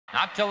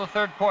Not till the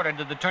third quarter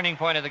did the turning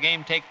point of the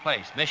game take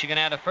place. Michigan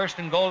had a 1st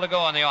and goal to go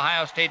on the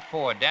Ohio State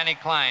 4. Danny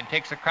Klein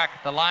takes a crack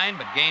at the line,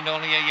 but gained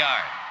only a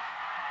yard.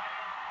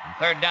 On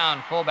 3rd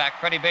down, fullback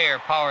Freddie Bayer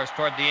powers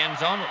toward the end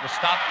zone, but was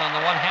stopped on the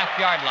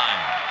 1/2-yard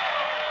line.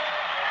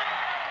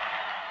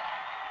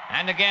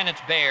 And again,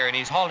 it's Bayer, and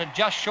he's halted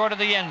just short of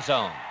the end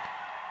zone.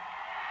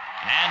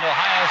 And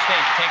Ohio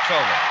State takes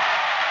over.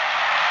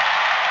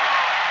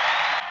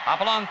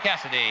 Hopalong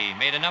Cassidy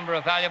made a number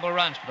of valuable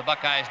runs for the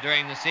Buckeyes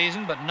during the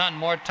season, but none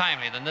more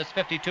timely than this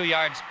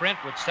 52-yard sprint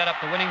which set up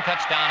the winning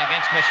touchdown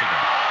against Michigan.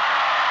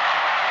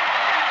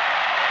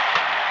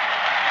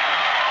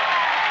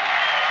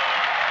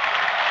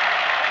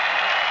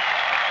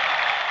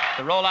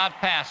 The rollout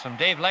pass from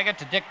Dave Leggett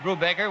to Dick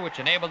Brubaker, which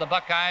enabled the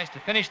Buckeyes to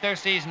finish their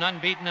season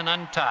unbeaten and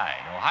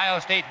untied. Ohio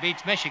State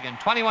beats Michigan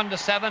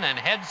 21-7 and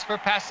heads for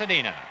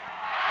Pasadena.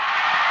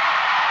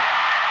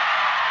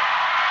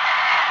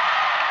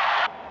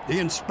 The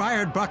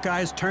inspired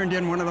Buckeyes turned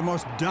in one of the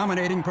most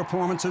dominating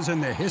performances in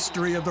the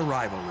history of the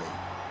rivalry.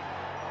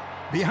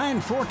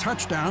 Behind 4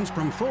 touchdowns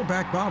from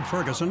fullback Bob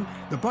Ferguson,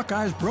 the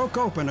Buckeyes broke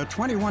open a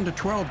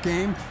 21-12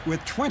 game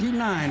with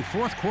 29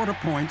 fourth-quarter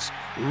points,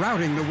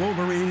 routing the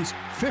Wolverines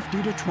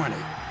 50-20.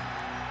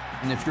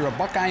 And if you're a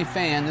Buckeye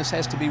fan, this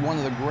has to be one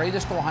of the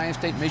greatest Ohio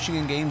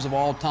State-Michigan games of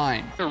all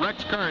time.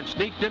 Rex Kern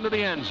sneaked into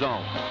the end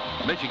zone.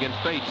 Michigan's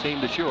fate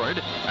seemed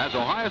assured as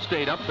Ohio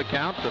State upped the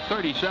count to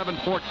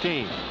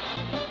 37-14.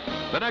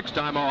 The next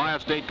time Ohio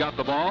State got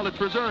the ball, its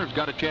reserves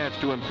got a chance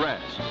to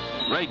impress.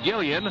 Ray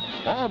Gillian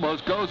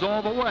almost goes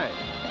all the way.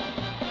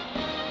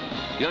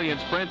 Gillian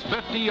sprints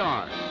 50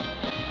 yards.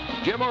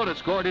 Jim Otis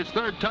scored his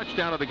 3rd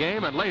touchdown of the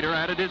game and later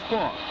added his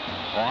 4th.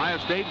 Ohio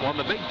State won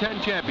the Big Ten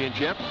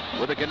championship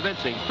with a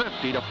convincing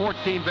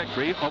 50-14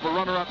 victory over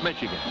runner-up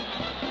Michigan.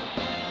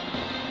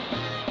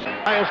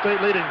 Ohio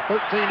State leading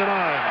 13-9.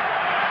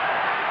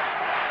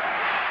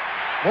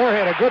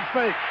 Moorhead, a good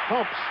fake,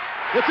 pumps.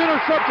 It's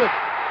intercepted.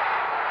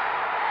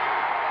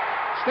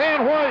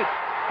 Stan White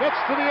gets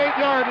to the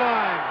 8-yard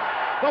line.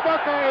 The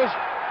Buckeyes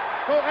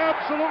go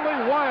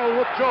absolutely wild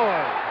with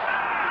joy.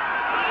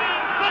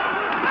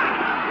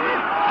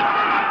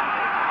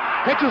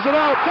 Pitches it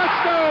out,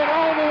 touchdown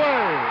all the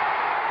way.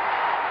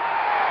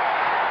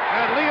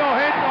 And Leo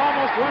Hayden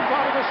almost runs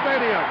out of the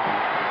stadium.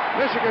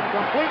 Michigan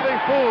completely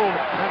fooled,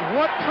 and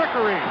what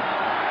trickery.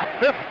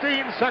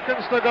 15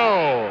 seconds to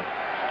go.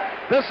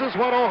 This is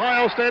what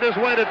Ohio State has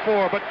waited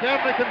for, but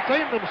can they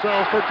contain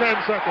themselves for 10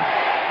 seconds?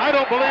 I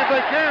don't believe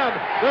they can.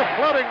 They're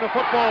flooding the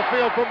football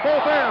field from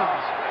both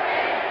ends.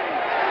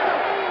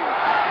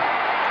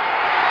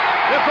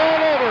 It's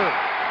all over.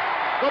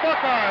 The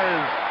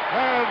Buckeyes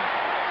have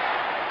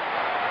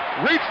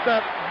reached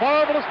that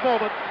marvelous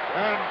moment,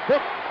 and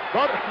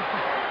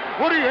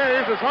Woody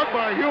Hayes is hugged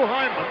by Hugh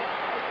Hindman,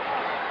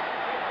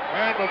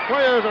 and the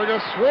players are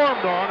just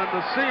swarmed on, and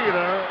to see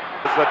there.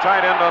 It's the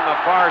tight end on the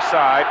far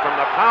side from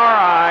the power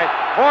I,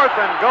 4th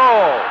and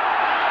goal.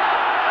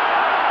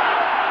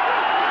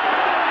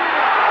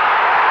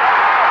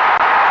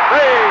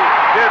 They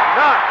did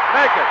not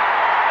make it.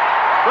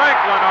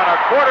 Franklin on a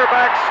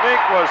quarterback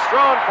sneak was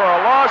thrown for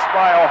a loss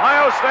by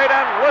Ohio State,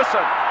 and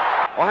listen.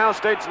 Ohio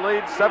State's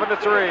lead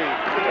 7-3.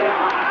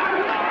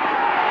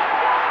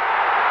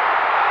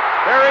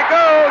 There he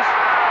goes.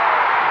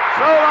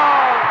 So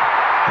long.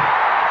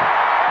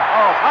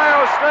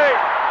 Ohio State,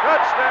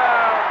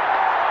 touchdown.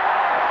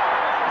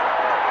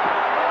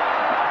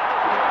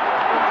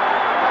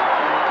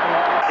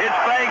 It's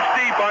banks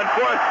deep on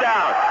 4th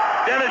down.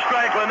 Dennis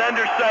Franklin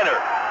under center.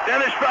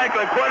 Dennis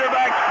Franklin,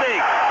 quarterback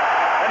sneak.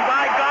 And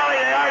by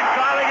golly, they aren't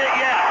calling it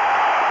yet.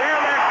 There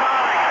they're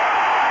calling it.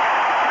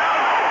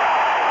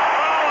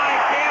 Oh, I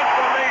can't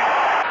believe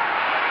it.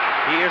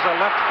 He is a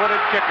left-footed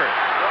kicker.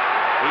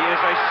 He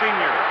is a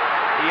senior.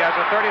 He has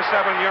a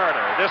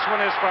 37-yarder. This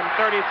one is from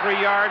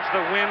 33 yards.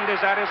 The wind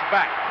is at his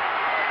back.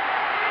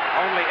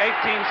 Only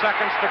 18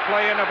 seconds to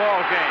play in the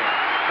ball game.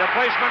 The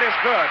placement is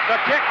good. The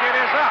kick, it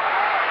is up.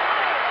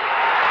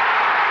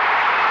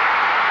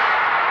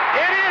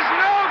 It is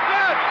no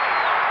good.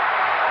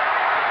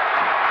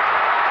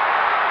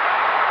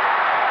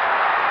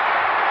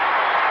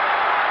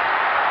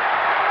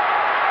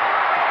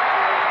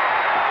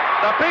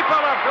 The people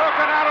have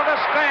broken out of the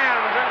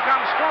stands and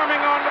come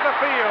storming onto the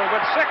field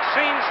with 16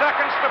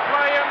 seconds to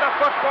play in the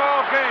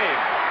football game.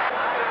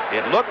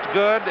 It looked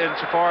good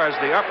insofar as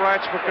the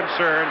uprights were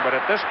concerned, but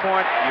at this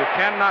point, you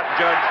cannot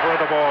judge where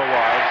the ball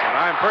was, and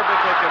I'm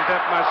perfectly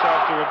content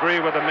myself to agree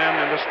with the men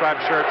in the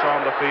striped shirts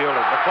on the field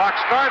as the clock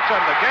starts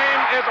and the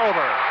game is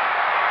over.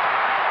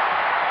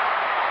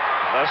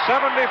 The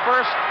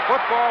 71st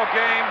football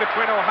game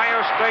between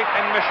Ohio State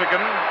and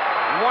Michigan,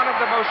 one of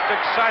the most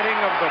exciting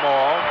of them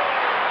all,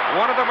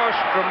 one of the most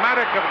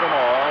dramatic of them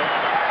all,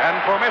 and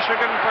for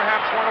Michigan,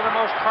 perhaps one of the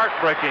most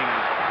heartbreaking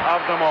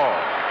of them all.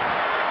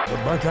 The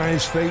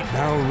Buckeyes' fate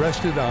now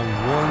rested on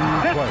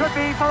one play. This could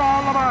be for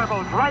all the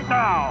marbles right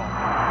now.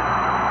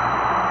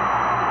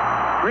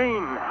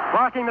 Green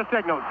blocking the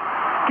signals.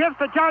 Gives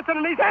to Johnson,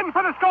 and he's in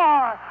for the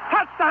score.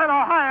 Touchdown,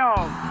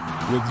 Ohio.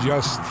 With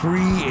just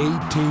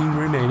 3:18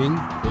 remaining,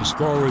 the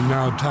score is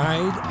now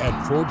tied at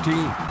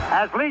 14.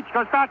 As Leach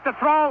goes back to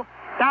throw,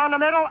 down the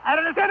middle, and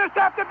it is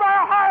intercepted by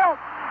Ohio.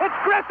 It's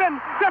Griffin.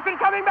 Griffin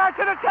coming back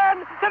to the 10,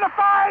 to the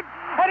 5,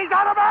 and he's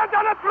out of bounds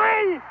on the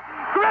 3.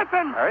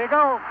 Griffin, there you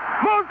go,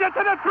 moves it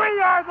to the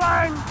 3-yard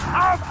line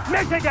of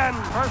Michigan.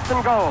 First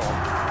and goal.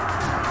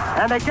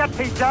 And they get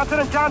Pete Johnson,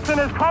 and Johnson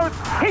is close.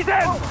 He's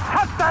in.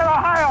 Touchdown,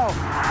 Ohio.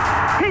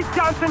 Pete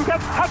Johnson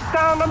gets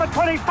touchdown number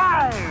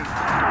 25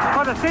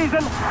 for the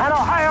season, and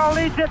Ohio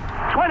leads it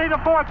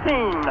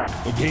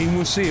 20-14. The game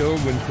was sealed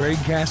when Craig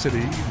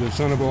Cassidy, the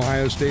son of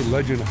Ohio State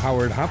legend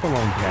Howard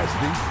Hopalong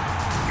Cassidy,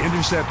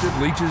 intercepted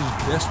Leach's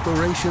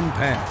desperation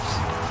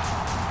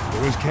pass.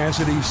 It was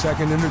Cassidy's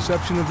second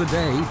interception of the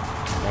day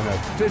and a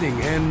fitting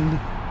end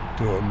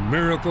to a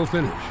miracle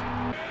finish.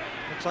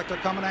 Looks like they're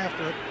coming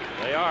after it.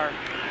 They are.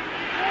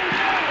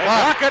 They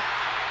block it.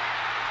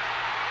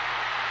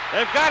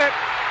 They've got it.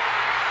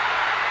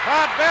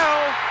 Todd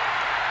Bell,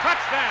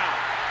 touchdown.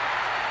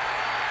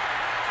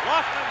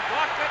 Laughlin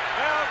blocked it.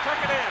 Bell took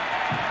it in.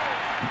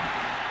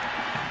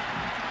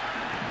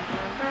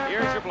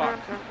 Here's your block.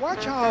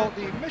 Watch how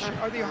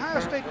the Ohio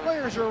State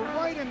players are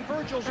right in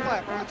Virgil's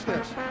lap. Watch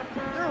this.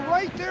 They're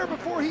right there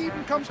before he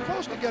even comes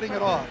close to getting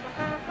it off.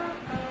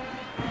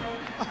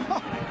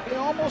 They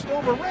almost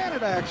overran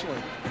it,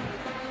 actually.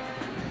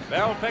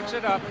 Bell picks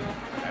it up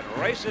and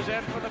races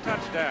in for the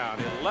touchdown.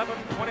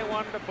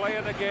 11:21 to play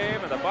in the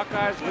game, and the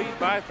Buckeyes lead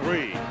by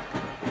 3.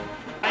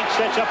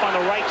 Sets up on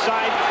the right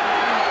side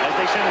as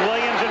they send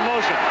Williams in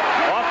motion.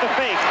 Off the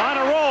fake, on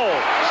a roll.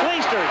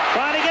 Sleester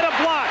trying to get a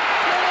block.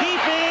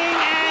 Keeping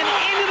and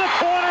into the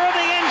corner of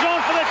the end zone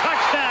for the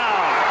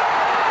touchdown.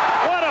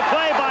 What a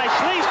play by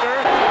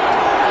Sleester.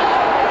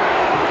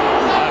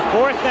 On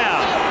 4th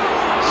down.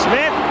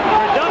 Smith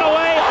for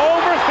Dunaway,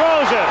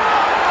 overthrows it.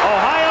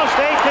 Ohio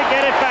State to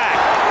get it back.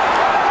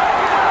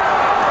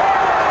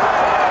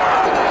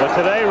 But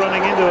today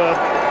running into a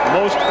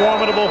most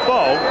formidable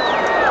foe.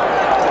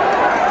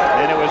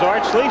 And it was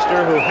Art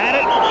Sleester who had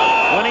it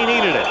when he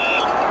needed it.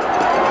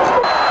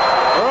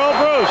 Earl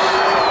Bruce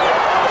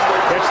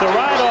gets the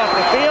ride off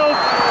the field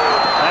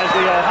as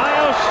the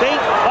Ohio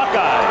State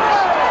Buckeyes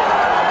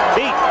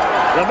beat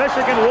the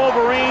Michigan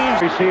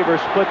Wolverines. Receiver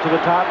split to the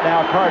top.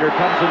 Now Carter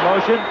comes in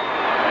motion.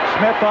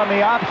 Smith on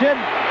the option.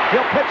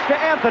 He'll pitch to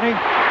Anthony.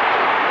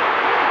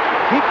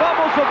 He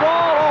fumbles the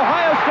ball.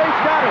 Ohio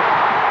State's got it.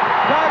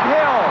 Doug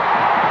Hill.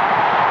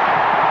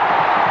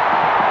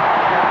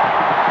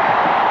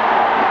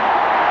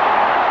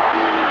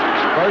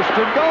 First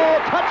and goal,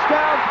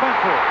 touchdown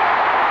Spencer.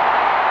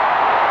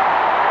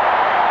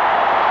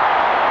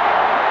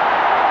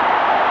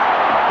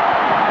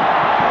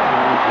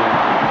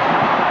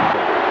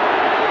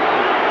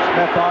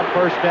 Smith on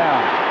first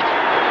down.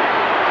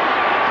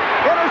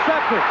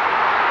 Intercepted.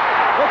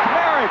 It's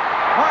Merrick,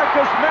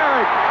 Marcus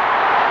Merrick.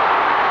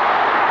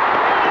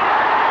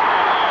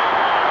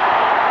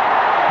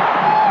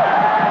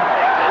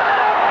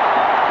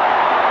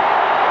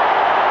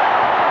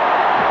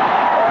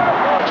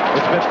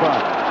 Smith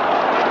front.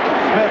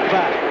 Smith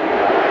back.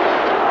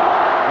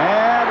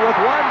 And with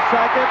 1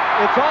 second,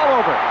 it's all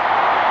over.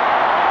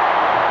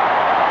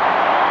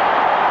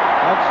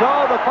 And so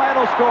the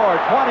final score,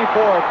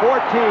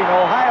 24-14,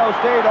 Ohio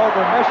State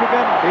over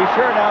Michigan. Be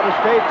sure now to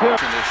stay tuned.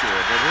 This year,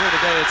 but here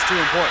today it's too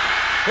important.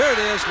 Here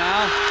it is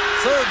now,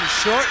 3rd and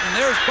short, and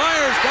there's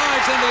Byers,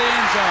 dives into the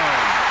end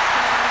zone.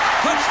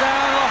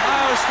 Touchdown,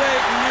 Ohio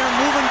State, and you're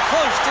moving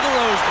close to the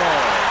Rose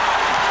Bowl.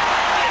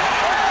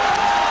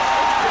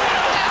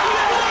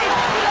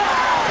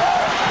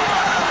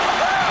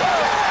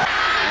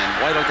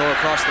 White will go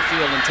across the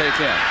field and take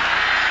him.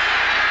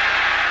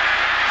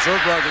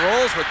 Zurbrugg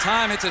rolls with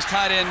time, hits his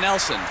tight end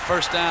Nelson.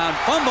 First down,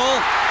 fumble,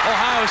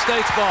 Ohio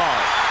State's ball.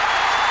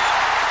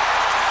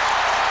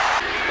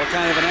 What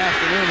kind of an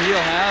afternoon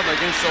he'll have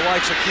against the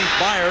likes of Keith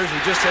Byers, who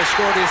just has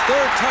scored his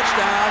 3rd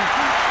touchdown.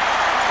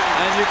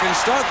 And you can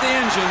start the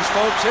engines,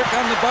 folks. Here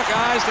come the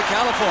Buckeyes to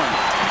California.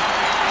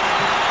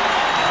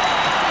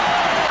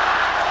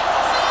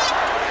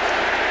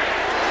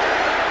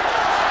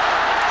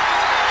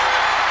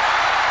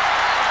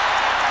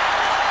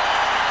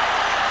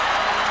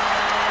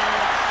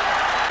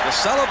 The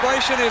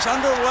celebration is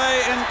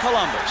underway in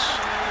Columbus.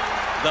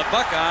 The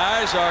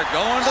Buckeyes are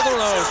going to the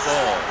Rose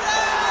Bowl.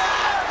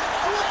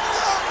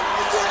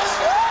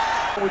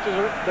 Which is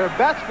their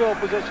best field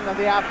position of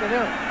the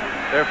afternoon.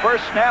 Their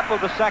first snap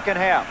of the second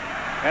half.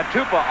 And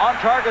Tupa on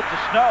target to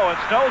Snow, and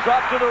Snow's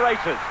off to the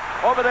races.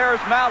 Over there is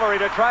Mallory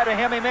to try to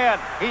hem him in.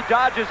 He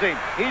dodges him.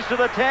 He's to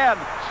the 10.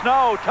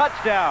 Snow,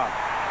 touchdown.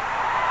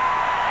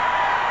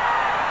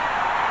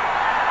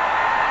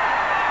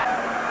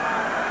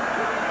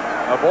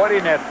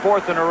 Avoiding that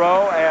 4th in a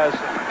row as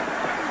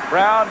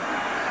Brown,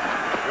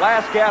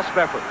 last gasp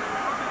effort.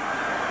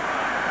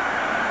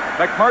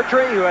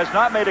 McMurtry, who has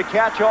not made a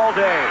catch all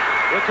day.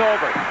 It's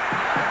over.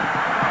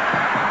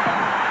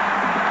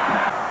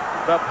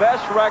 The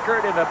best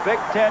record in the Big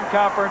Ten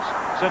Conference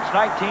since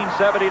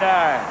 1979.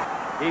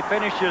 He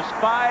finishes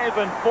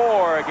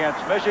 5-4 against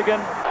Michigan.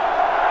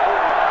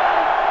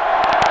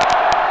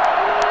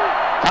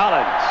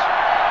 Collins.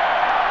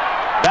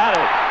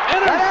 Batted.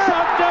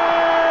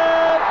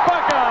 Intercepted!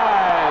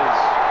 Buckeyes!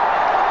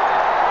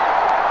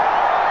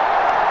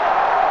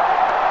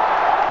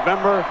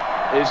 November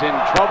is in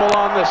trouble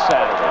on this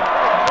Saturday.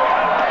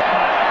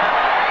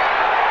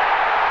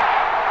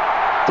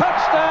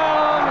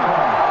 Touchdown!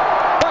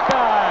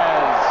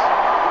 Buckeyes!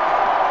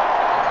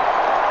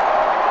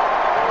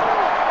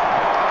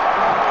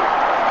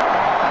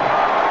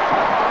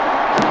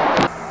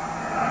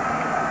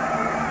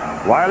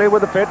 Wiley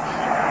with the pitch.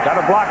 Got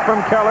a block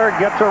from Keller.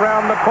 Gets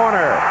around the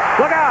corner.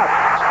 Look out!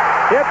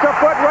 It's a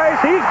foot race.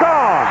 He's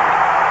gone.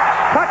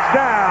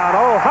 Touchdown,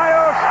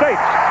 Ohio State.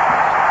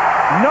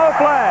 No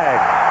flag.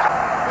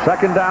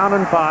 2nd down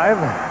and 5.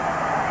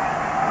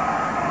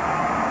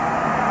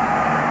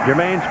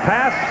 Jermaine's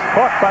pass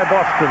caught by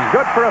Boston.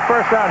 Good for a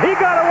first down. He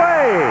got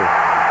away.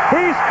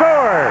 He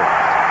scores.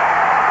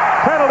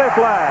 Penalty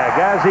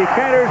flag as he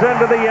canters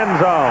into the end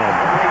zone.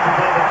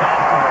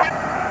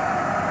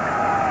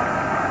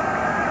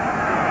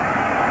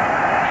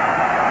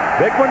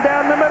 Big one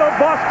down the middle.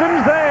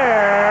 Boston's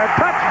there.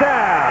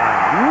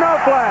 Touchdown. No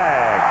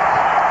flag.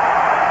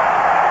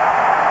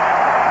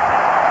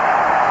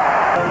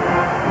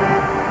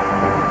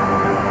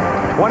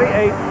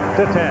 (28-10).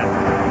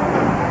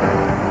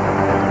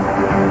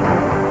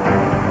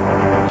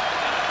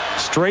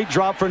 Straight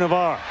drop for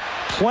Navarre.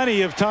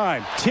 Plenty of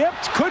time.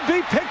 Tipped, could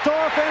be picked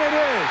off, and it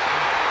is.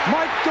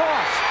 Mike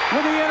Doss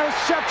with the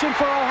interception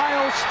for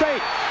Ohio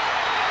State.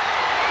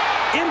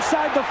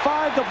 Inside the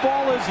 5, the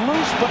ball is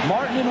loose, but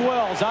Martin and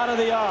Wells out of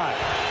the eye.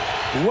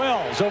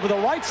 Wells over the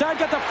right side,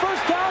 got the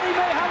first down. He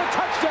may have a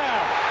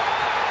touchdown.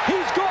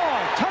 He's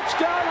gone.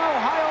 Touchdown,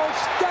 Ohio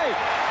State.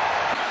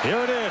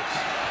 Here it is.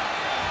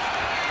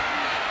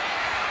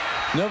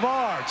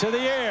 Navarre to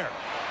the air.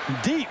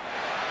 Deep.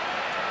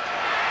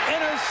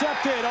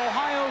 Intercepted.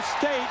 Ohio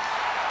State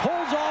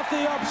pulls off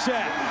the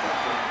upset.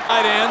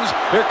 Tight ends.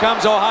 Here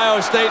comes Ohio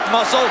State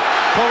muscle.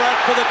 Correct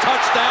for the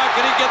touchdown.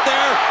 Can he get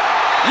there?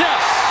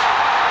 Yes.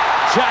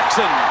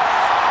 Jackson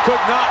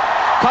could not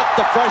cut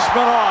the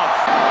freshman off.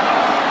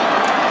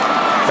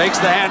 Fakes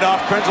the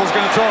handoff. Prinzel's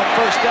going to throw it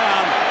first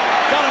down.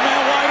 Got a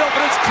man wide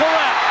open. It's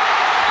correct.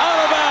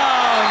 Out of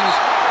bounds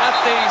at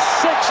the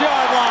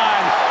 6-yard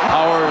line.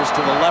 Powers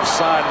to the left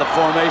side of the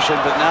formation,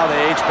 but now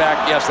they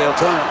H-back. Yes, they'll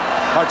turn it.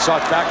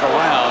 Hartsock back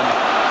around,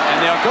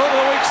 and they'll go to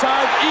the weak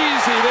side.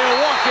 Easy. They'll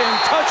walk in.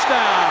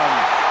 Touchdown.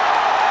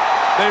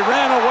 They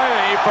ran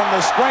away from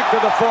the strength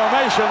of the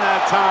formation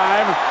that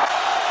time.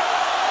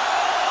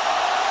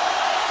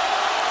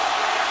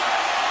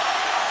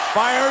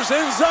 Fires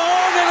in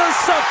zone,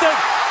 intercepted.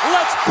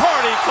 Let's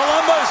party,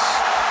 Columbus.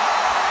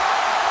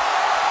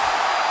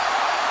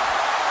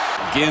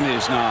 Ginn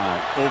is now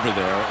over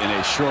there in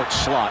a short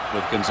slot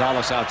with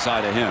Gonzalez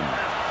outside of him.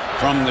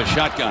 From the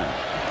shotgun,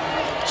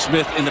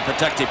 Smith in the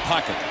protective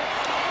pocket.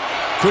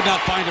 Could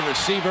not find a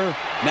receiver.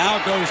 Now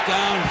goes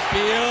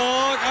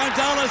downfield.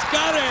 Gonzalez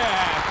got it.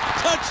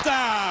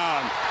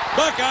 Touchdown.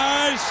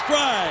 Buckeyes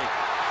strike.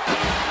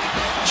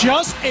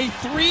 Just a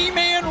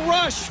 3-man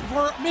rush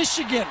for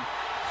Michigan.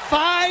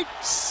 5,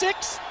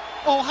 6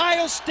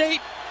 Ohio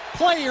State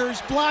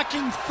players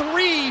blocking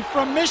 3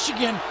 from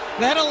Michigan.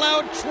 That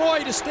allowed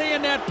Troy to stay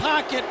in that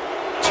pocket.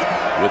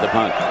 With the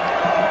punt.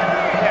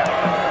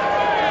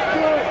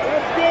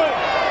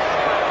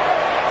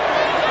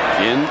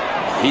 Ginn,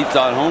 he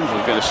thought Holmes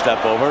was going to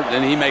step over.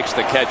 Then he makes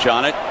the catch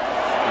on it.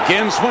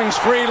 Ginn swings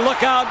free.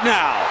 Look out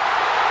now.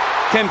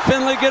 Can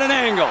Finley get an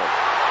angle?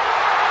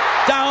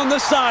 Down the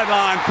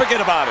sideline. Forget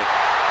about it.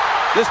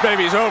 This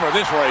baby's over,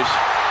 this race.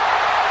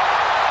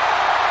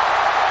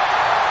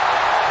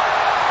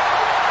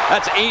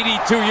 That's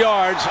 82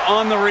 yards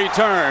on the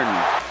return.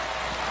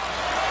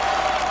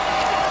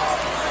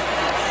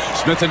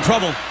 Smith in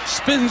trouble.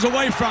 Spins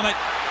away from it.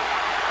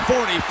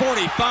 40,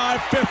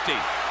 45, 50.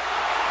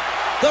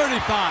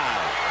 35.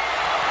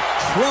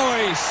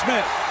 Troy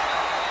Smith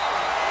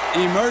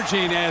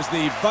emerging as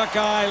the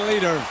Buckeye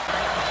leader.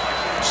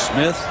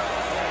 Smith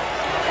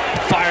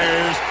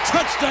fires.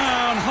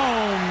 Touchdown,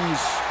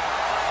 Holmes.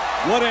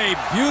 What a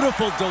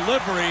beautiful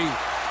delivery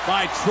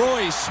by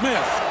Troy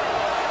Smith.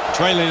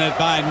 Trailing it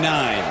by 9.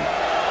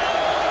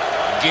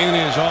 Ginn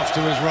is off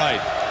to his right.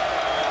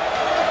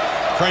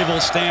 Crable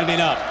standing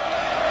up.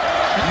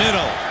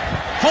 Middle.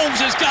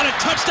 Holmes has got a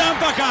touchdown,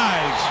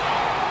 Buckeyes.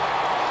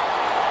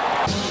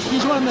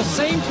 He's running the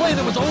same play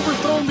that was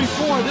overthrown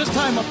before. This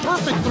time a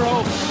perfect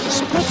throw.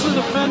 Splits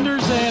the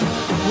defenders, and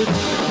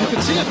you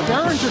can see it.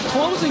 Behringer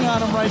closing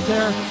on him right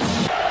there.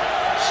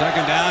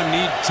 2nd down,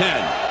 need 10.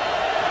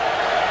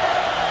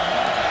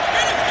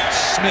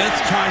 Smith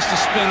tries to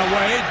spin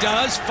away,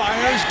 does,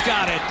 fires,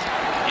 got it.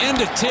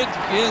 Into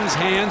Ginn's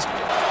hands.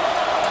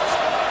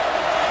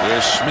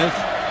 Here's Smith,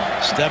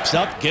 steps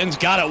up, Ginn's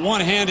got it,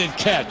 one-handed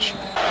catch.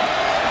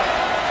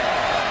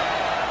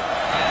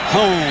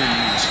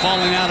 Holmes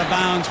falling out of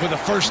bounds with a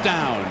first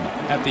down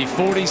at the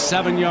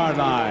 47-yard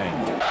line.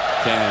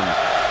 Can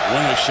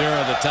win a share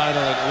of the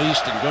title at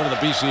least and go to the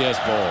BCS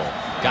Bowl.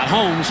 Got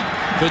Holmes,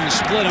 couldn't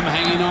split him,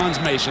 hanging on's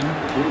Mason.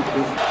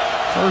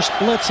 First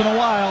blitz in a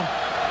while.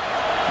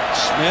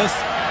 Smith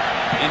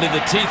into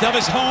the teeth of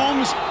his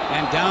Holmes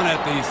and down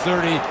at the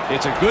 30.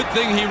 It's a good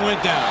thing he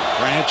went down.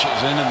 Branch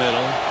is in the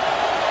middle.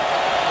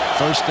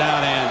 First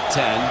down and 10.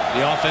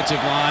 The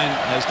offensive line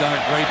has done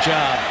a great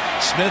job.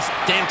 Smith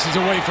dances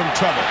away from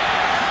trouble.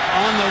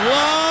 On the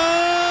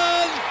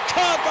run,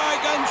 caught by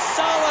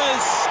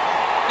Gonzalez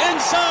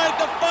inside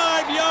the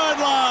 5-yard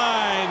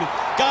line.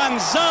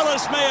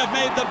 Gonzalez may have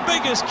made the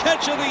biggest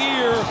catch of the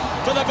year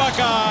for the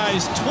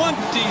Buckeyes.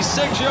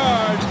 26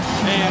 yards,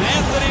 and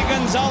Anthony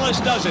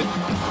Gonzalez does it.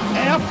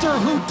 After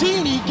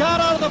Houdini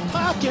got out of the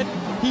pocket,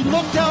 he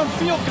looked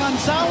downfield.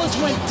 Gonzalez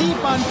went deep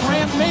on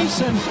Grant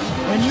Mason,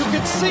 and you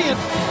could see it.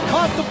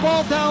 Caught the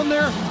ball down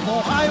there.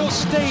 Ohio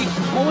State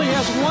only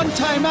has one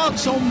timeout,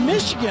 so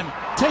Michigan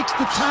takes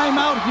the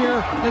timeout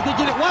here as they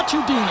get it. Watch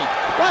Houdini.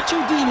 Watch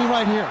Houdini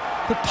right here.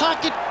 The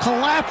pocket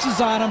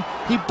collapses on him.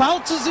 He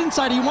bounces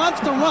inside. He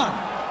wants to run.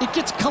 It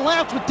gets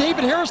collapsed with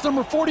David Harris,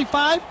 number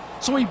 45,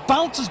 so he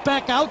bounces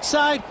back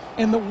outside,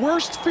 and the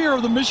worst fear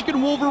of the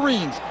Michigan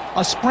Wolverines,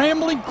 a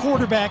scrambling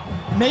quarterback,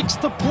 makes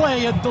the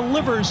play and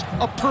delivers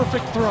a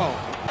perfect throw.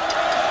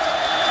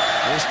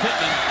 Here's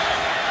Pittman.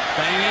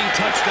 Banging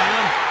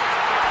touchdown.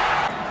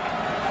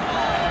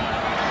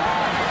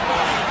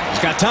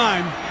 He's got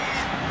time.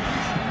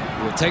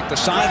 We'll take the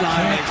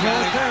sideline. He's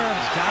got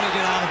to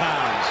get out of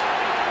bounds.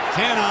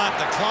 Cannot.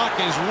 The clock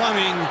is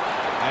running,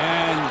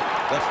 and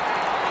the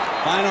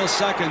final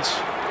seconds.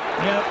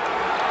 Yep.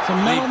 The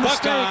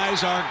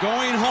Buckeyes are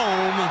going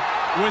home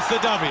with the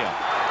W.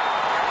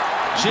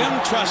 Jim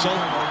Tressel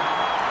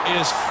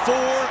is 4-1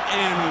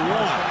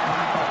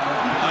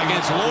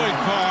 against Lloyd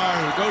Carr,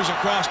 who goes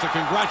across to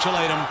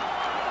congratulate him.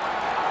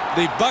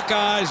 The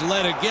Buckeyes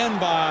led again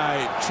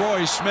by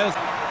Troy Smith.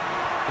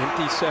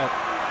 Empty set.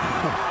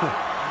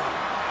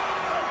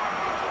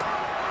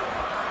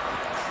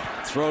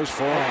 Throws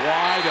for a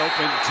wide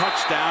open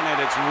touchdown,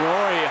 and it's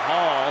Roy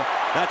Hall.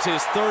 That's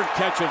his third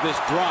catch of this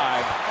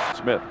drive.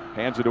 Smith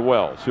hands it to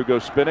Wells, who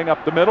goes spinning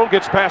up the middle,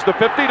 gets past the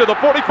 50 to the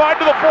 45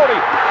 to the 40,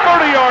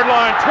 30-yard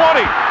line,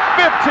 20,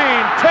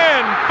 15,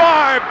 10,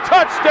 5,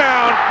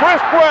 touchdown,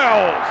 Chris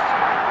Wells.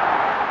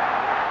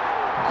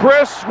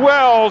 Chris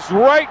Wells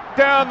right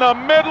down the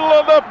middle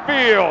of the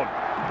field.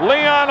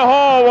 Leon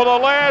Hall with a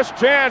last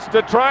chance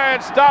to try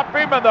and stop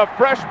him, and the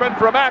freshman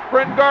from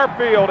Akron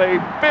Garfield, a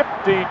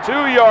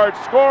 52-yard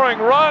scoring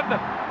run,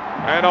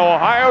 and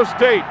Ohio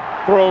State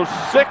throws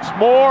 6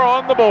 more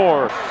on the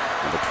board.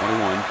 Number 21,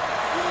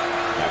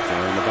 back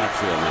there in the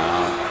backfield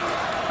now.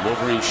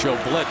 Wolverines show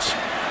blitz.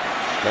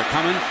 They're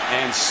coming,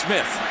 and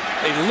Smith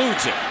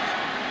eludes it.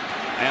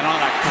 And on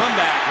a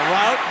comeback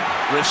route,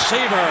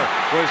 receiver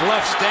was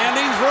left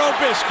standing for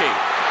Robisky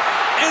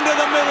into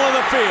the middle of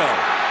the field.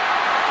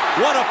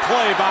 What a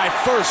play by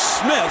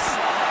first Smith,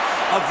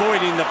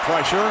 avoiding the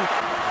pressure.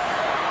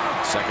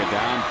 Second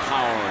down,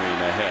 powering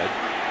ahead.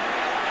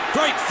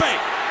 Great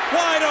fake,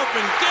 wide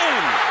open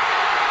game.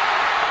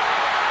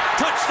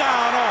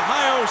 Touchdown,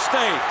 Ohio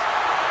State.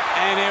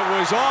 And it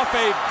was off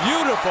a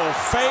beautiful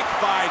fake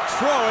by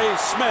Troy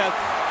Smith,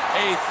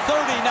 a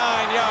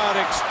 39-yard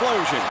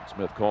explosion.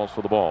 Smith calls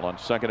for the ball on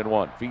 2nd and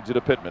 1, feeds it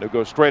to Pittman, who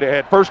goes straight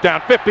ahead. First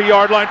down,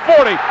 50-yard line,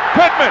 40.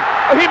 Pittman,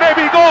 he may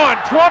be gone.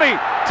 20,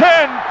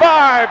 10,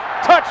 5,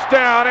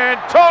 touchdown,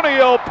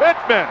 Antonio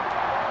Pittman.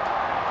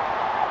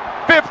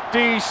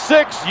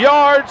 56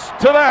 yards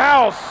to the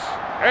house.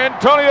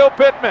 Antonio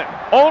Pittman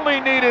only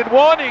needed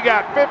 1. He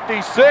got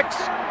 56.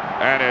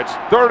 And it's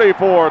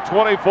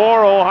 34-24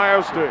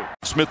 Ohio State.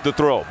 Smith to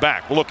throw,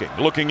 back,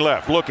 looking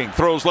left,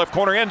 throws left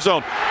corner end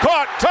zone.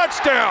 Caught,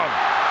 touchdown!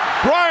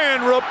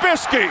 Brian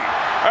Robisky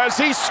as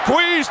he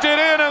squeezed it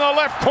in the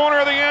left corner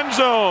of the end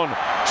zone.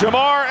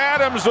 Jamar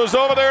Adams was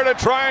over there to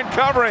try and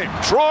cover him.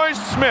 Troy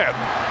Smith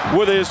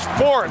with his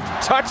 4th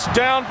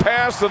touchdown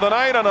pass of the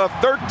night on a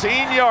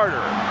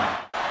 13-yarder.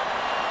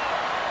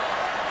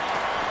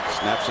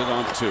 Snaps it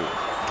on 2.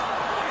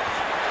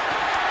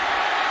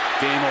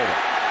 Game over.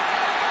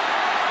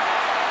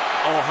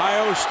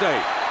 Ohio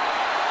State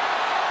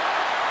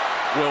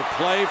will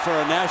play for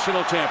a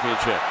national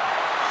championship.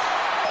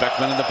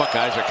 Beckman and the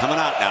Buckeyes are coming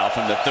out now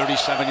from the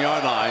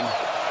 37-yard line.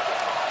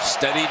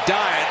 Steady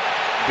diet.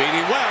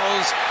 Beanie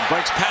Wells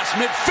breaks past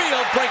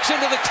midfield, breaks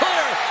into the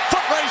clear.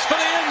 Foot race for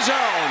the end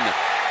zone.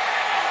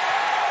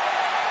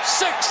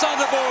 6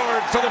 on the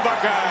board for the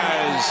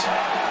Buckeyes.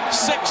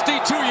 62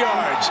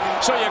 yards.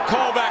 So you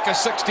call back a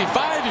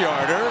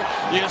 65-yarder,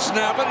 you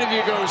snap it, and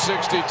you go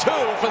 62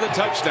 for the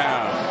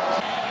touchdown.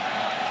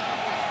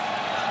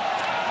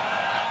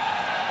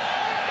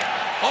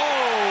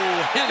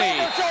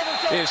 Henney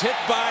is hit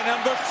by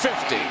number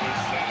 50.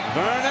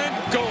 Vernon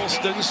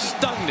Golston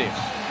stunned him.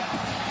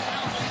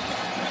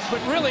 But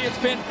really, it's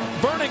been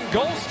Vernon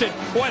Golston.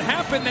 What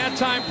happened that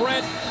time,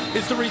 Brent,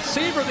 is the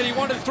receiver that he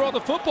wanted to throw the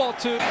football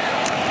to.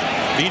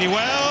 Beanie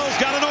Wells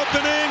got an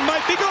opening,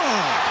 might be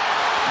gone.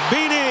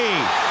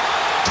 Beanie,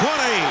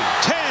 20,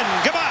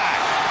 10, goodbye.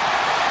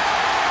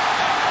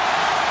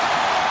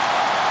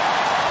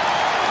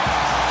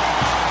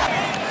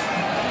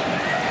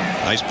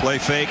 Nice play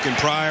fake, and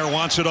Pryor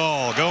wants it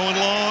all. Going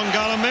long,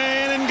 got a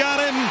man and got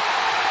him.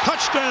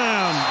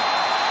 Touchdown,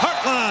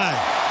 Heartline.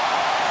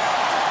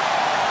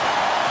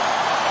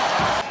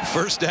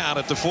 First down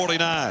at the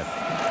 49.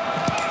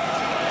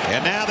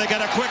 And now they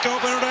got a quick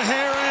opener to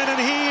Herron, and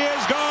he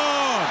is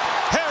gone.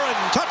 Herron,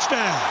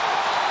 touchdown.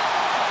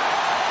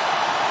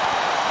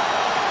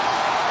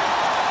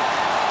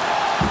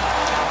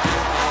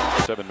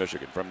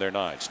 Michigan from their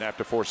 9. Snap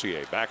to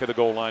Forcier. Back of the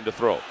goal line to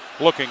throw.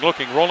 Looking,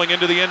 rolling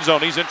into the end zone.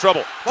 He's in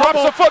trouble.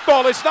 Drops the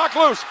football. It's knocked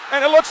loose.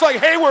 And it looks like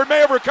Hayward may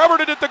have recovered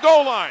it at the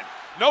goal line.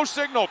 No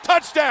signal.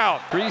 Touchdown.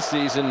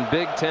 Preseason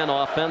Big Ten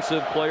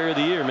Offensive Player of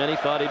the Year. Many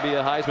thought he'd be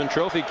a Heisman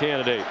Trophy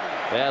candidate.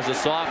 As a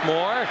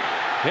sophomore,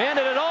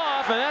 handed it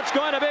off, and that's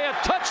going to be a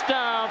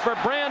touchdown for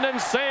Brandon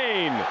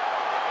Sane.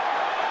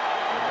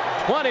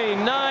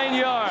 29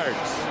 yards.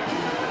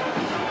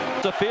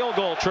 It's a field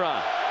goal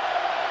try.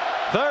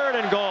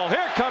 3rd and goal.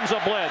 Here comes a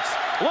blitz.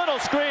 Little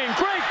screen.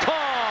 Great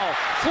call.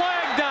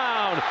 Flag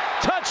down.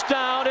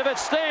 Touchdown if it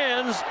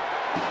stands.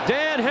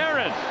 Dan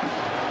Herron.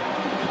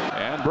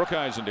 And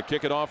Brookhuizen to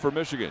kick it off for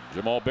Michigan.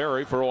 Jamal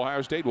Berry for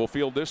Ohio State will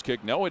field this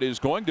kick. No, it is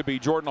going to be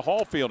Jordan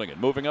Hall fielding it.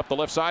 Moving up the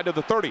left side to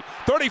the 30.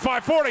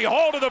 35, 40.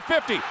 Hall to the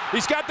 50.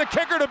 He's got the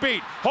kicker to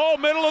beat. Hall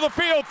middle of the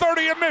field.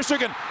 30 of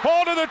Michigan.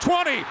 Hall to the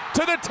 20.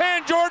 To the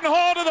 10. Jordan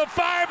Hall to the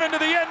 5 into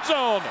the end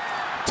zone.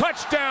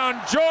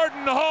 Touchdown,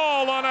 Jordan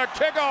Hall on a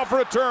kickoff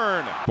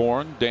return.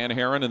 Bourne, Dan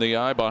Herron in the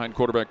eye behind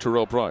quarterback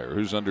Terrell Pryor,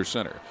 who's under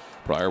center.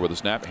 Pryor with a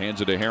snap,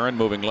 hands it to Herron.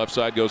 Moving left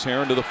side goes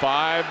Herron to the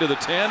 5, to the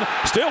 10.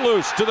 Still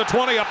loose to the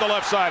 20 up the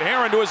left side.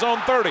 Herron to his own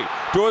 30,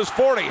 to his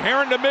 40.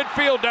 Herron to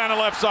midfield down the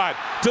left side.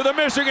 To the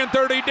Michigan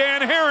 30,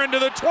 Dan Herron to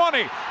the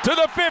 20, to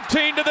the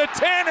 15, to the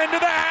 10, into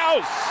the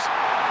house.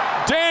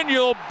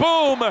 Daniel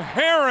Boom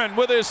Herron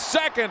with his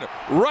 2nd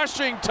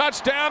rushing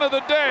touchdown of the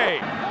day.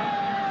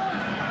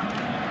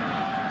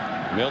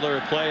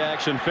 Miller play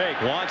action fake,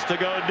 wants to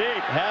go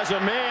deep, has a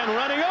man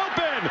running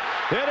open.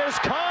 It is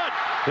caught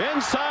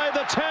inside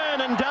the 10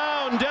 and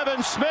down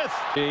Devin Smith.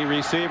 The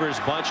receivers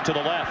bunch to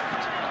the left.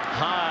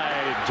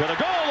 Hyde to the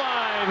goal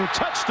line,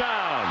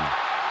 touchdown.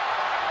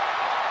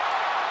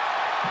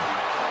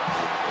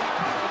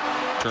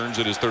 Turns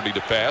at his 30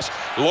 to pass,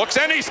 looks,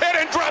 and he's hit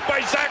and dropped by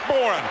Zach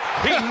Bourne.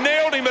 He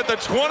nailed him at the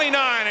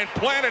 29 and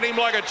planted him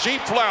like a cheap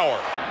flower.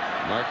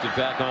 Marked it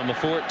back on the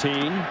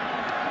 14.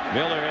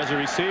 Miller as a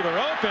receiver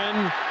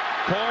open.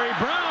 Corey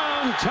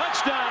Brown,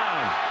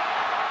 touchdown.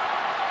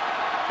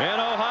 And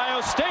Ohio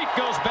State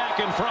goes back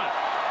in front.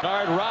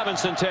 Guard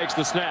Robinson takes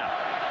the snap.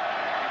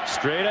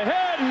 Straight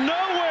ahead,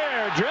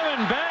 nowhere.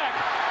 Driven back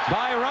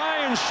by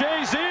Ryan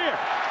Shazier.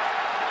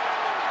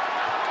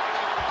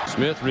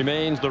 Smith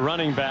remains the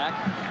running back.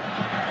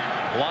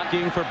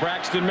 Blocking for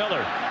Braxton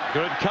Miller.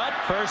 Good cut,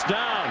 first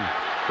down.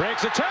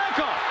 Breaks a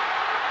tackle.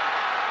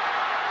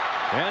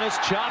 And it's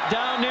chopped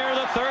down near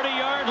the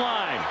 30-yard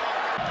line.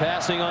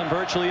 Passing on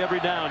virtually every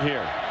down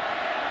here.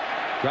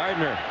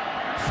 Gardner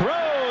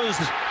throws,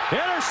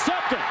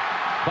 intercepted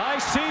by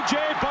C.J.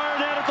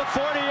 Barnett at the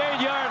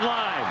 48-yard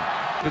line.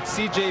 But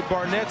C.J.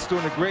 Barnett's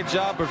doing a great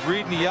job of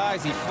reading the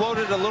eyes. He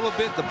floated a little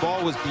bit. The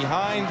ball was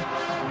behind.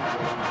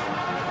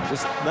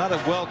 Just not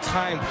a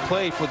well-timed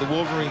play for the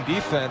Wolverine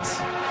defense.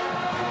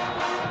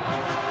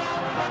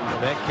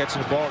 Barnett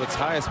catching the ball at its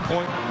highest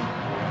point.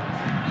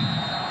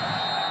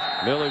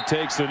 Miller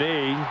takes the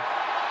knee.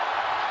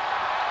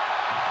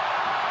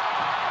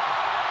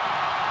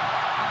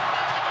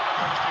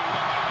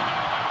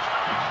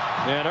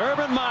 And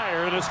Urban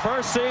Meyer, in his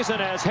first season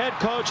as head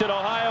coach at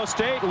Ohio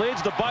State,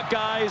 leads the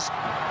Buckeyes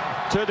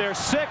to their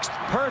 6th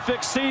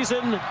perfect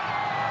season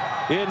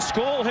in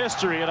school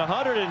history in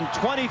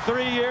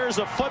 123 years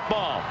of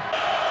football.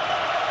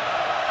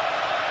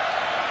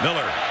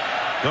 Miller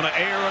going to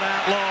air it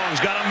out long.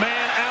 He's got a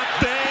man out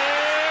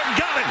there.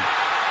 Got him.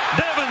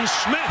 Devin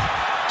Smith.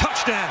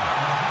 Touchdown.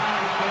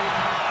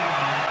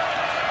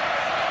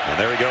 And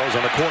there he goes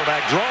on the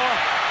quarterback draw.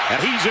 And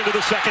he's into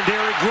the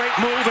secondary. Great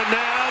move. And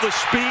now the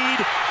speed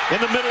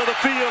in the middle of the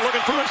field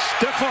looking for a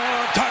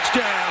stiff-arm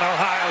touchdown.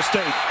 Ohio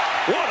State.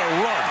 What a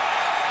run.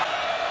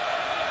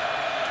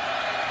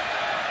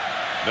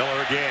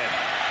 Miller again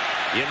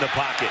in the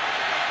pocket.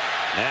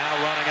 Now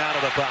running out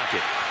of the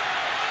pocket.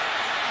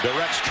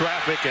 Directs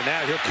traffic, and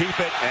now he'll keep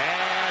it.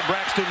 And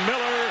Braxton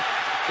Miller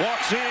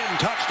walks in.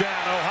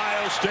 Touchdown,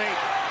 Ohio State.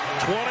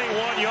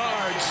 21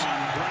 yards.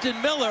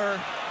 Braxton Miller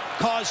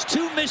caused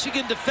 2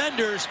 Michigan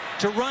defenders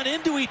to run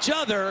into each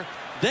other.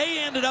 They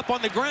ended up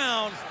on the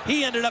ground.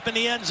 He ended up in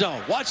the end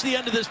zone. Watch the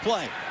end of this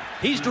play.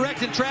 He's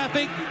directing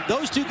traffic.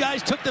 Those 2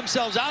 guys took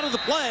themselves out of the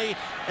play,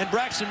 and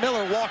Braxton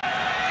Miller walked.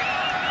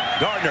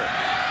 Gardner,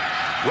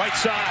 right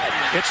side.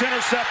 It's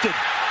intercepted.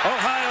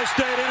 Ohio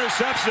State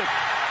intercepts it.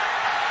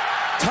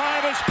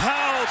 Tyvis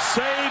Powell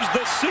saves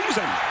the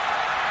season.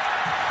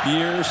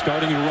 Year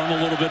starting to run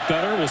a little bit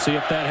better. We'll see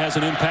if that has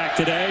an impact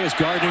today as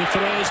Gardner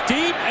throws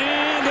deep,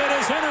 and it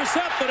is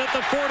intercepted at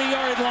the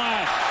 40-yard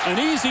line. An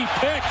easy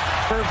pick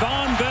for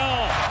Von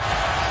Bell.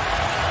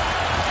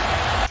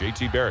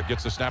 J.T. Barrett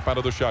gets the snap out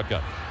of the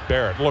shotgun.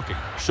 Barrett looking,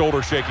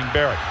 shoulder shaking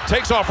Barrett.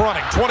 Takes off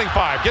running,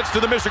 25, gets to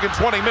the Michigan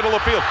 20, middle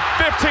of field,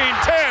 15,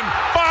 10,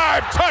 5.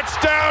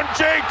 touchdown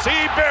J.T.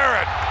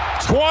 Barrett.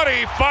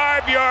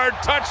 25-yard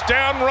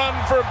touchdown run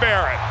for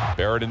Barrett.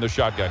 Barrett in the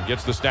shotgun,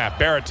 gets the snap.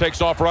 Barrett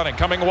takes off running,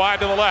 coming wide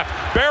to the left.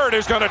 Barrett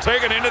is going to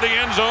take it into the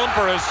end zone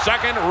for his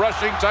second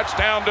rushing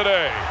touchdown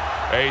today.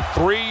 A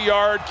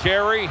 3-yard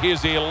carry,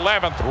 his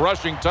 11th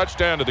rushing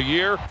touchdown of the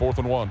year. 4th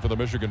and 1 for the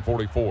Michigan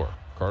 44.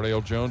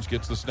 Cardale Jones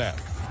gets the snap.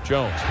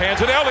 Jones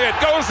hands it Elliott,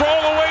 goes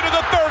all the way to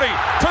the 30,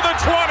 to the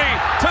 20,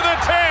 to the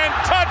 10,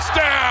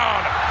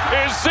 touchdown!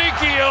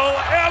 Ezekiel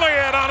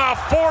Elliott on a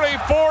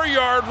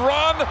 44-yard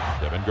run.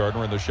 Devin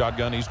Gardner in the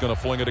shotgun, he's going to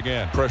fling it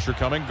again. Pressure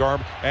coming,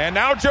 and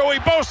now Joey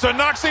Bosa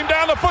knocks him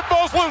down, the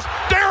football's loose.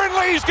 Darren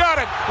Lee's got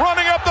it,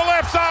 running up the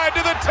left side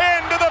to the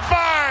 10, to the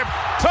 5.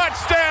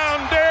 Touchdown,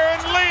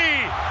 Darren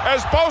Lee,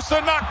 as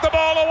Bosa knocked the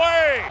ball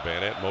away.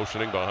 Van Ant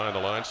motioning behind the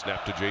line,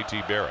 snap to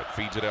J.T. Barrett,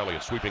 feeds it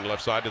Elliott, sweeping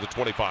left side to the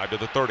 25, to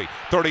the 30,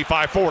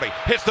 35, 40,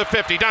 hits the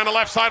 50, down the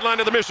left sideline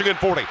to the Michigan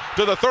 40,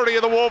 to the 30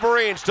 of the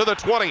Wolverines, to the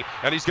 20,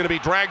 and he's going to be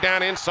dragged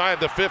down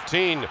inside the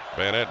 15.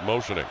 Van Ant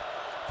motioning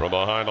from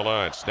behind the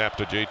line, snap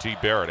to J.T.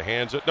 Barrett,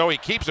 hands it, no, he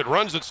keeps it,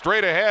 runs it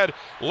straight ahead,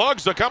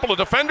 lugs a couple of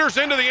defenders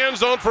into the end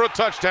zone for a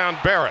touchdown.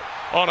 Barrett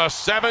on a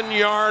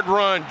 7-yard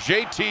run.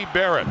 J.T.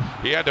 Barrett,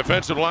 he had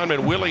defensive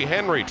lineman Willie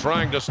Henry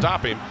trying to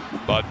stop him,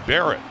 but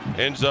Barrett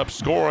ends up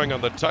scoring on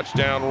the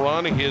touchdown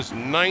run, his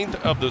 9th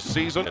of the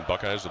season. And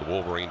Buckeyes to the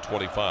Wolverine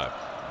 25.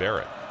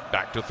 Barrett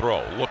back to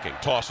throw, looking,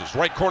 tosses,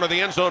 right corner of the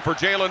end zone for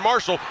Jalen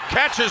Marshall,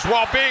 catches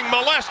while being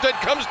molested,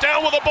 comes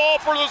down with a ball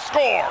for the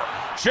score.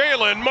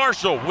 Jalen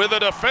Marshall with a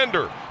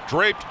defender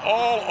draped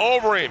all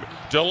over him.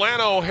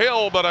 Delano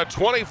Hill, but a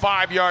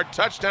 25-yard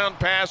touchdown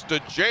pass to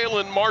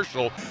Jalen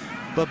Marshall.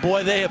 But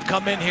boy, they have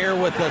come in here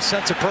with a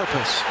sense of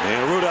purpose.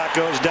 And Rudock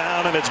goes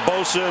down, and it's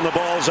Bosa, and the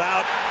ball's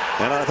out.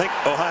 And I think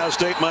Ohio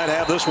State might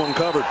have this one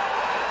covered.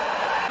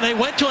 They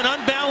went to an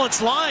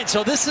unbalanced line,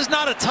 so this is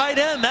not a tight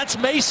end. That's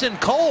Mason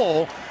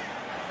Cole,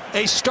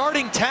 a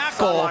starting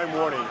tackle,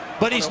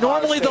 but he's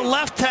normally the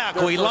left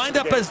tackle. He lined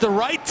up as the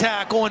right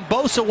tackle, and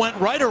Bosa went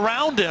right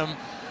around him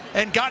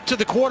and got to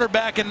the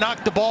quarterback and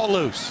knocked the ball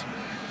loose.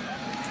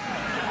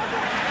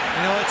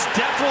 You know, it's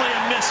definitely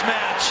a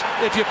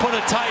mismatch if you put a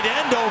tight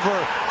end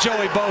over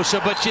Joey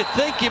Bosa, but you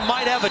think you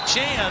might have a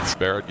chance.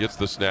 Barrett gets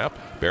the snap.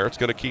 Barrett's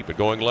going to keep it,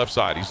 going left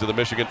side. He's to the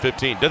Michigan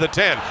 15, to the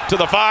 10, to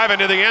the 5,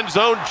 and to the end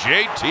zone.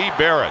 J.T.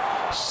 Barrett,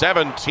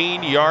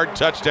 17-yard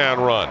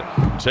touchdown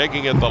run.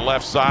 Taking it the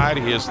left side,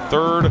 his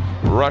 3rd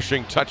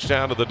rushing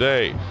touchdown of the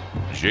day.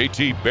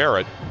 J.T.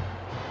 Barrett.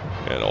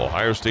 And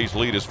Ohio State's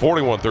lead is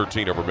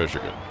 41-13 over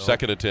Michigan.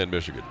 2nd and 10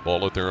 Michigan.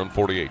 Ball out there on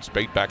 48.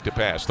 Spate back to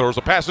pass. Throws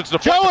a pass. It's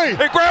deflected.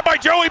 Joey! Grabbed by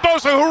Joey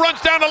Bosa, who runs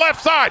down the left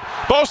side.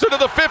 Bosa to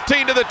the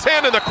 15, to the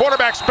 10, and the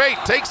quarterback Spate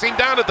takes him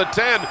down at the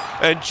 10.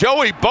 And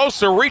Joey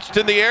Bosa reached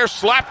in the air,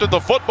 slapped at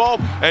the football,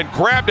 and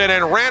grabbed it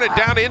and ran it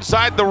down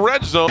inside the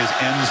red zone. His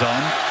end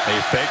zone. They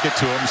fake it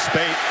to him.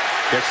 Spate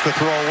gets the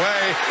throw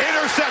away.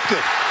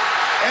 Intercepted.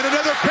 And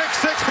another pick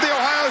 6 for the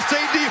Ohio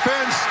State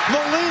defense.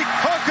 Malik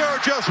Hooker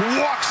just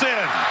walks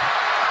in.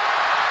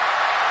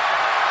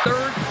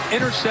 3rd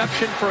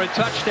interception for a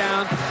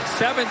touchdown,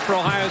 7th for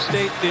Ohio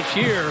State this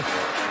year.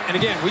 And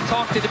again, we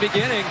talked at the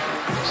beginning,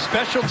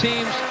 special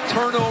teams,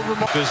 turnover.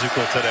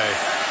 Physical today.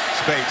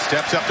 Spade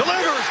steps up,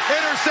 delivers,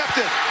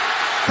 intercepted.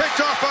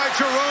 Picked off by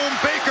Jerome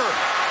Baker.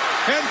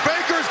 And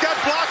Baker's got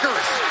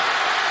blockers.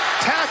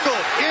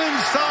 Tackled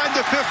inside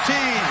the 15.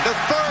 The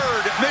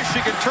 3rd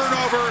Michigan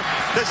turnover.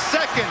 The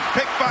 2nd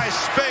picked by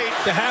Spate.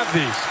 To have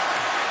these.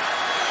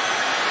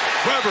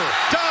 Weber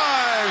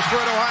dives for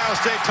an Ohio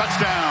State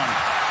touchdown.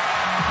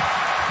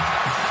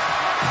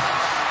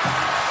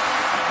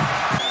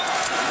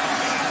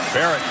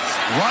 Barrett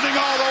running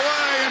all the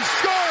way and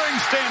scoring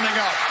standing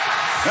up.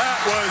 That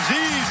was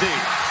easy.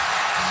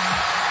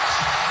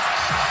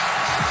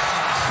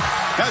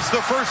 That's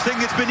the first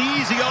thing that's been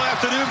easy all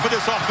afternoon for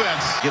this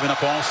offense. Given up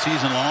all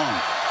season long.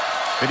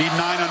 They need 9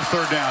 on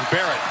 3rd down.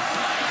 Barrett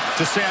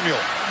to Samuel.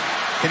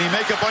 Can he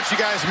make a bunch of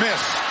guys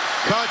miss?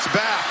 Cuts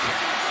back.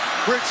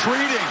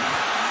 Retreating.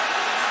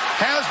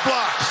 Has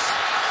blocks.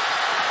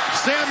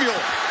 Samuel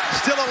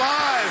still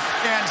alive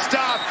and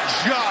stopped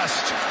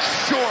just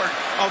short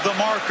of the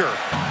marker.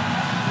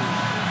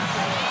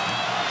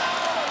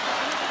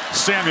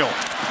 Samuel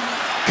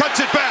cuts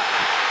it back.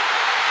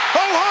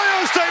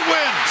 Ohio State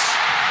wins.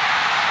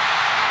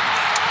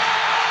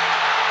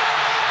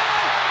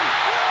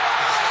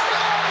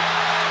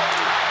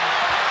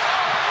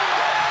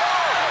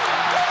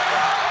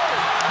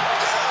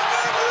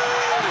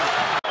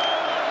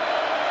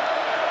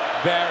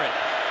 Barrett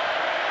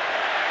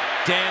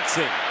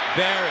dancing.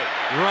 Barrett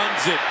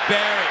runs it.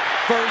 Barrett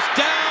first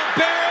down.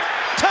 Barrett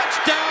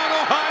touchdown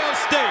Ohio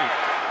State.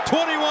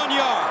 21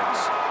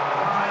 yards.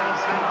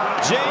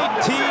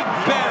 J.T.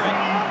 Barrett.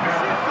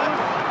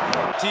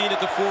 15 at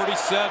the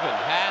 47.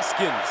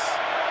 Haskins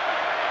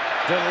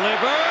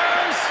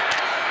delivers.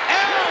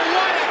 And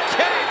what a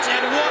catch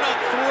and what a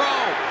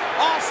throw.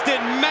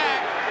 Austin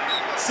Mack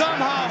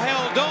somehow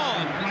held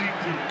on.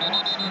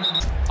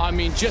 I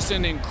mean, just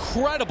an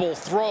incredible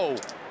throw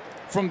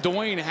from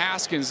Dwayne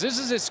Haskins. This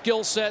is his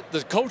skill set.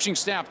 The coaching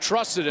staff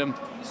trusted him.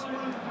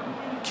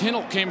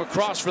 Kinnell came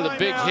across for the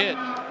big hit.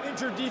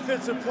 Injured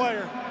defensive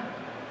player.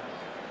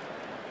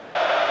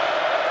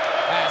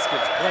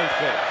 Haskins, play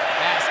fake.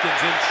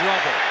 Haskins in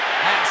trouble.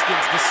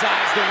 Haskins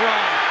decides to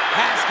run.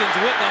 Haskins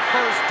with the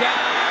first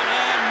down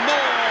and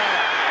more.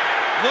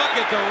 Look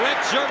at the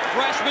redshirt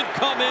freshman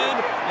come in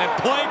and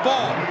play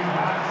ball.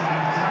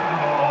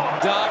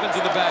 Dobbins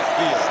in the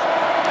backfield.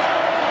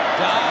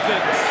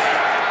 Dobbins.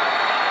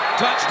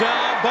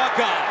 Touchdown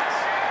Buckeyes.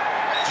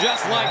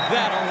 Just like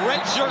that, a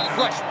redshirt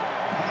freshman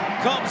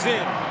comes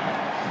in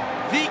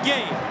the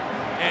game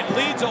and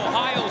leads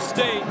Ohio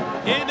State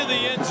into the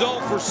end zone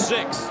for 6. 27,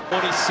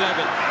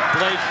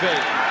 play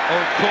fake.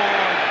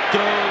 O'Corn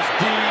throws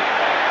deep.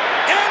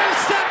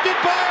 Intercepted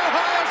by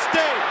Ohio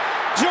State.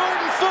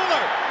 Jordan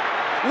Fuller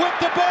with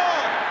the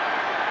ball.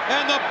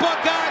 And the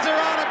Buckeyes are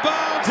out of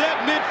bounds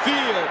at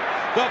midfield.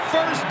 The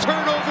first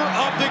turnover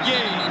of the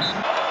game.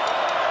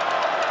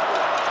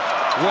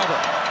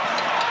 Weber.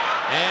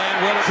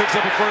 And Weber picks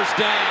up a first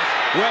down.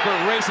 Weber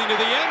racing to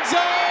the end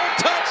zone.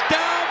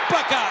 Touchdown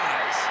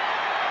Buckeyes.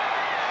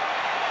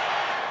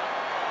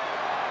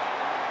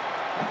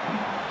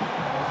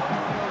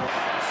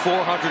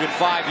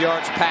 .405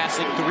 yards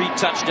passing, 3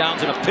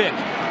 touchdowns and a pick.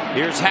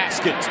 Here's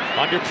Haskins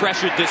under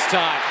pressure this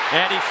time,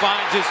 and he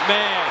finds his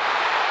man.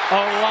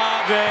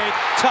 Olave,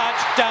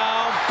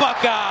 touchdown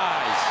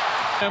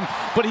Buckeyes.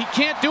 But he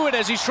can't do it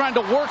as he's trying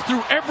to work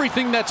through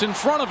everything that's in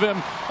front of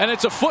him, and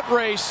it's a foot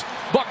race.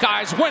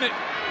 Buckeyes win it.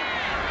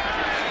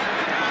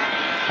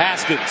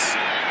 Haskins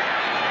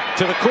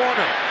to the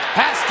corner.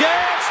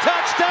 Haskins,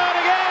 touchdown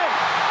again.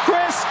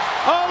 Chris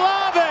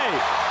Olave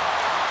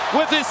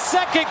with his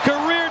second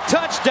career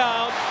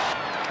touchdown.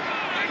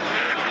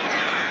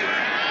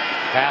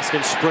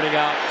 Haskins sprinting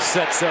out,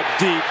 sets up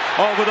deep,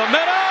 over the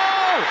middle.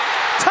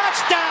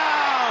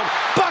 Touchdown!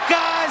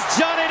 Buckeyes,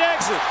 Johnny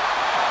Dixon.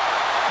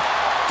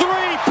 3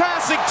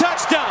 passing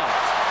touchdowns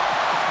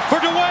for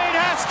Dwayne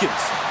Haskins.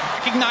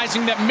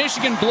 Recognizing that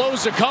Michigan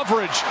blows the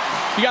coverage.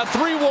 You got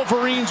 3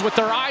 Wolverines with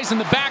their eyes in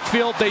the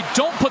backfield. They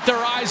don't put their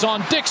eyes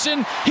on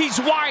Dixon. He's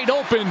wide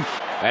open.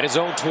 At his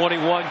own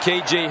 21,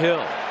 KJ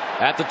Hill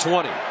at the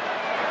 20.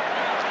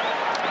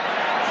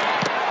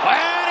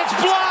 And it's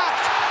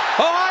blocked.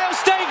 Ohio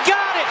State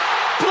got it.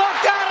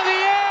 Blocked out of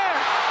the air.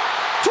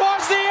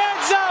 Towards the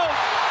end zone.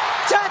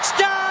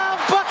 Touchdown,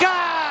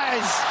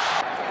 Buckeyes.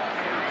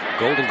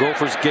 Golden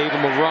Gophers gave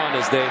him a run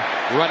as they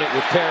run it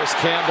with Paris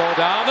Campbell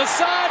down the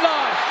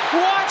sideline.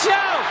 Watch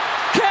out.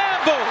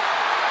 Campbell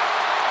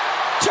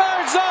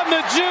turns on the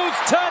juice.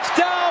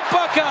 Touchdown,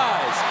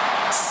 Buckeyes.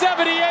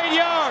 78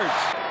 yards.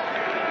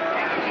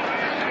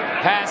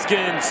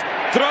 Haskins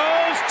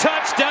throws,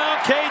 touchdown,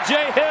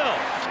 KJ Hill.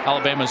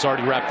 Alabama's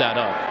already wrapped that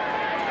up.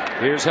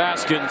 Here's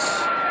Haskins,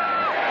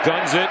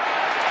 guns it,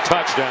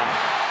 touchdown.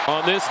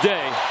 On this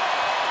day,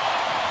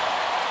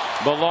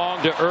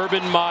 belonged to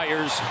Urban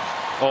Meyer's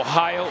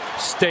Ohio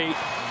State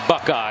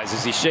Buckeyes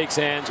as he shakes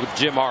hands with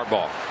Jim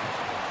Harbaugh.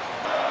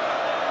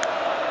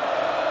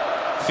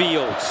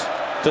 Fields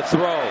to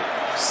throw,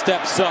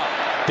 steps up,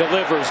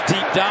 delivers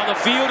deep down the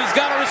field. He's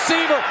got a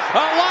receiver.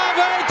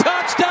 Olave,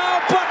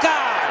 touchdown,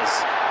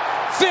 Buckeyes.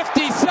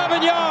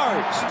 57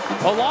 yards.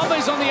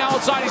 Olave's on the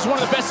outside. He's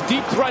one of the best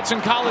deep threats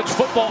in college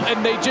football,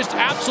 and they just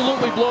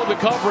absolutely blow the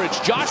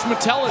coverage. Josh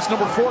Metellus,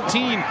 number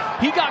 14,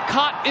 he got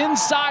caught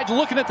inside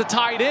looking at the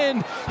tight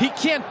end. He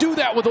can't do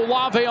that with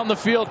Olave on the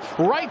field,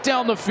 right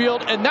down the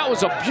field, and that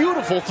was a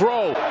beautiful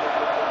throw.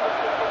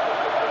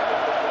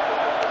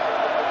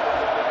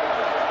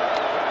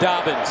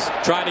 Dobbins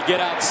trying to get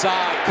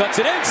outside, cuts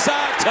it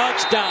inside,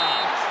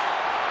 touchdown.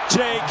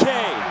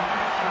 J.K.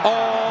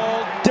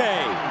 all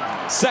day.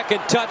 Second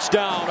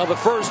touchdown of the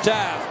first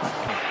half.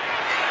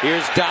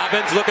 Here's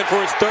Dobbins looking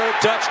for his 3rd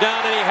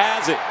touchdown, and he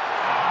has it.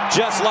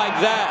 Just like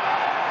that.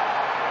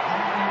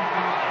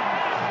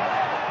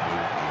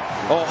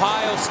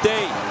 Ohio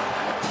State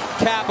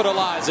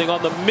capitalizing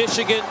on the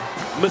Michigan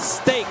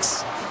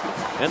mistakes.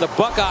 And the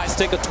Buckeyes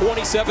take a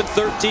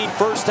 27-13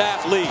 first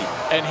half lead.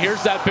 And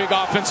here's that big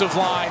offensive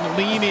line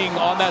leaning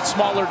on that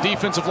smaller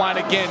defensive line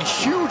again.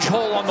 Huge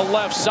hole on the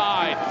left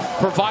side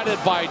provided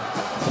by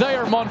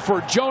Thayer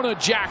Munford, Jonah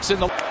Jackson.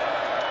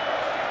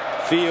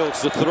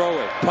 Fields to throw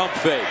it, pump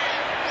fake.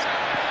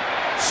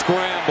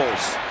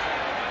 Scrambles,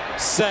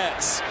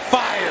 sets,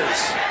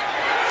 fires.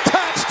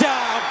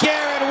 Touchdown,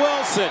 Garrett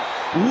Wilson.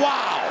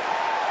 Wow.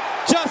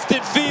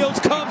 Justin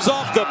Fields comes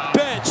off the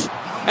bench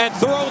and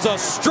throws a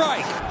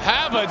strike.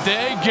 Have a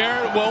day,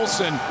 Garrett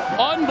Wilson.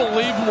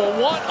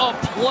 Unbelievable. What a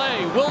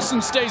play.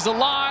 Wilson stays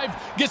alive,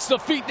 gets the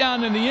feet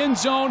down in the end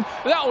zone.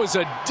 That was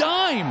a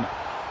dime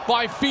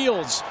by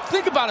Fields.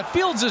 Think about it.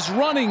 Fields is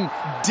running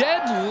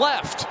dead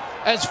left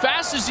as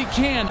fast as he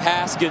can.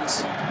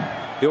 Haskins,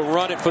 he'll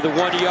run it for the 1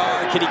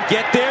 yard. Can he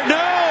get there?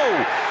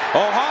 No!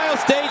 Ohio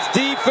State's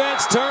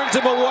defense turns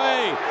him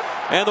away,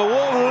 and the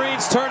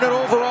Wolverines turn it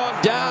over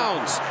on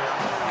downs.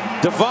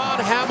 Devon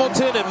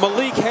Hamilton and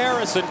Malik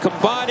Harrison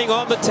combining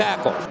on the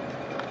tackle.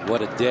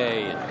 What a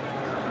day.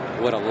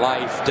 what a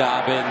life,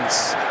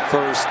 Dobbins.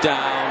 First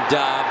down,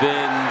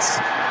 Dobbins.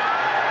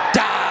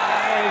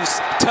 Dives,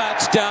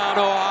 touchdown,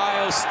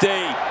 Ohio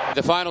State.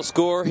 The final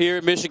score here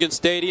at Michigan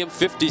Stadium,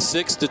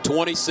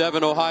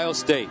 56-27, Ohio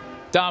State.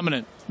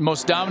 Dominant.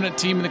 Most dominant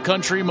team in the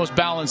country, most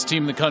balanced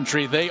team in the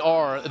country. They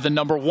are the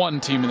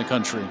 #1 team in the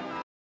country.